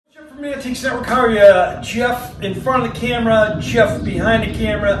Mantiques Network, how are you? Jeff in front of the camera, Jeff behind the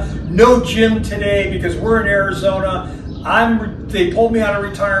camera. No Jim today because we're in Arizona. They pulled me out of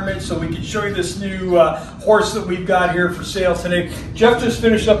retirement so we can show you this new horse that we've got here for sale today. Jeff just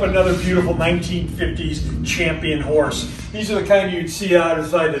finished up another beautiful 1950s champion horse. These are the kind you'd see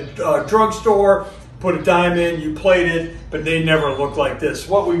outside a drugstore. Put a dime in, you played it, but they never look like this.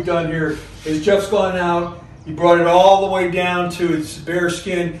 What we've done here is Jeff's gone out, he brought it all the way down to its bare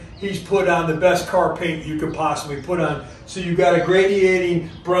skin. He's put on the best car paint you could possibly put on. So you've got a gradiating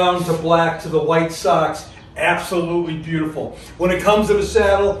brown to black to the white socks. Absolutely beautiful. When it comes to the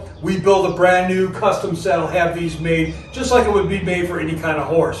saddle, we build a brand new custom saddle, have these made just like it would be made for any kind of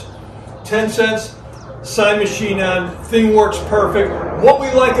horse. 10 cents, sign machine on, thing works perfect. What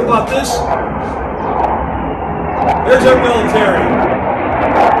we like about this, there's our military.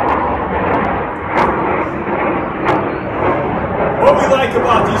 What we like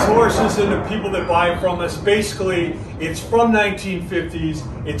about these horses and the people that buy from us, basically, it's from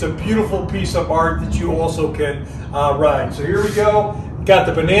 1950s. It's a beautiful piece of art that you also can ride. So here we go. Got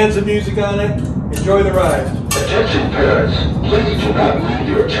the Bonanza music on it. Enjoy the ride. Attention parents, please do not leave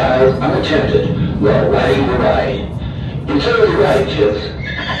your child unattended while riding the ride. Enjoy the ride, kids.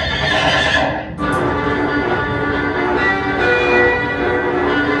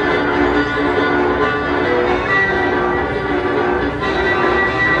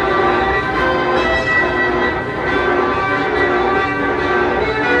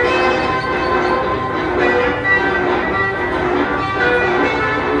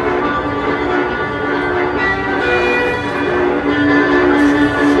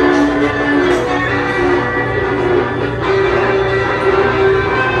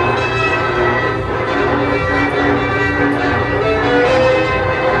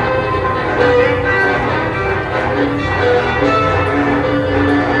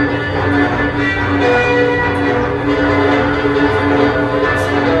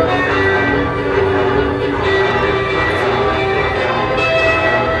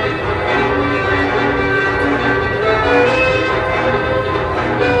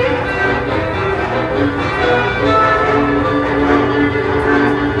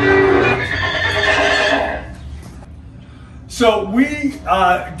 So we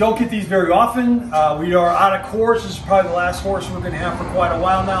don't get these very often. We are out of course. This is probably the last horse we're going to have for quite a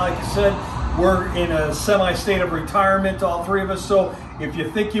while now. Like I said, we're in a semi-state of retirement, all three of us. So if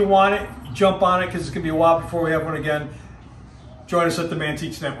you think you want it, jump on it because it's going to be a while before we have one again. Join us at the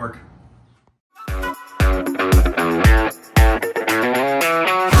Mantiques Network.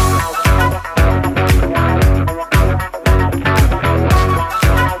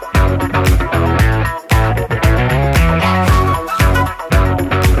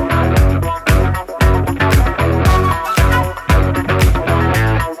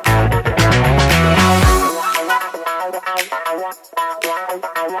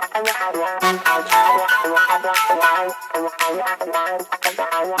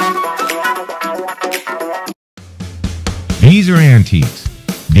 These are antiques.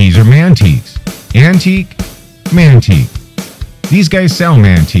 These are mantiques. Antique, mantique. These guys sell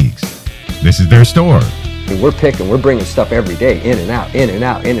mantiques. This is their store. We're picking, we're bringing stuff every day, in and out, in and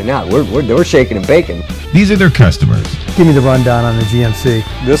out, in and out. We're shaking and baking. These are their customers. Give me the rundown on the GMC.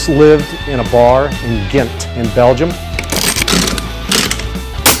 This lived in a bar in Ghent, in Belgium.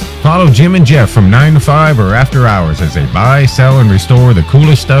 Follow Jim and Jeff from 9 to 5 or after hours as they buy, sell, and restore the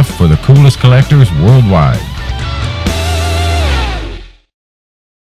coolest stuff for the coolest collectors worldwide.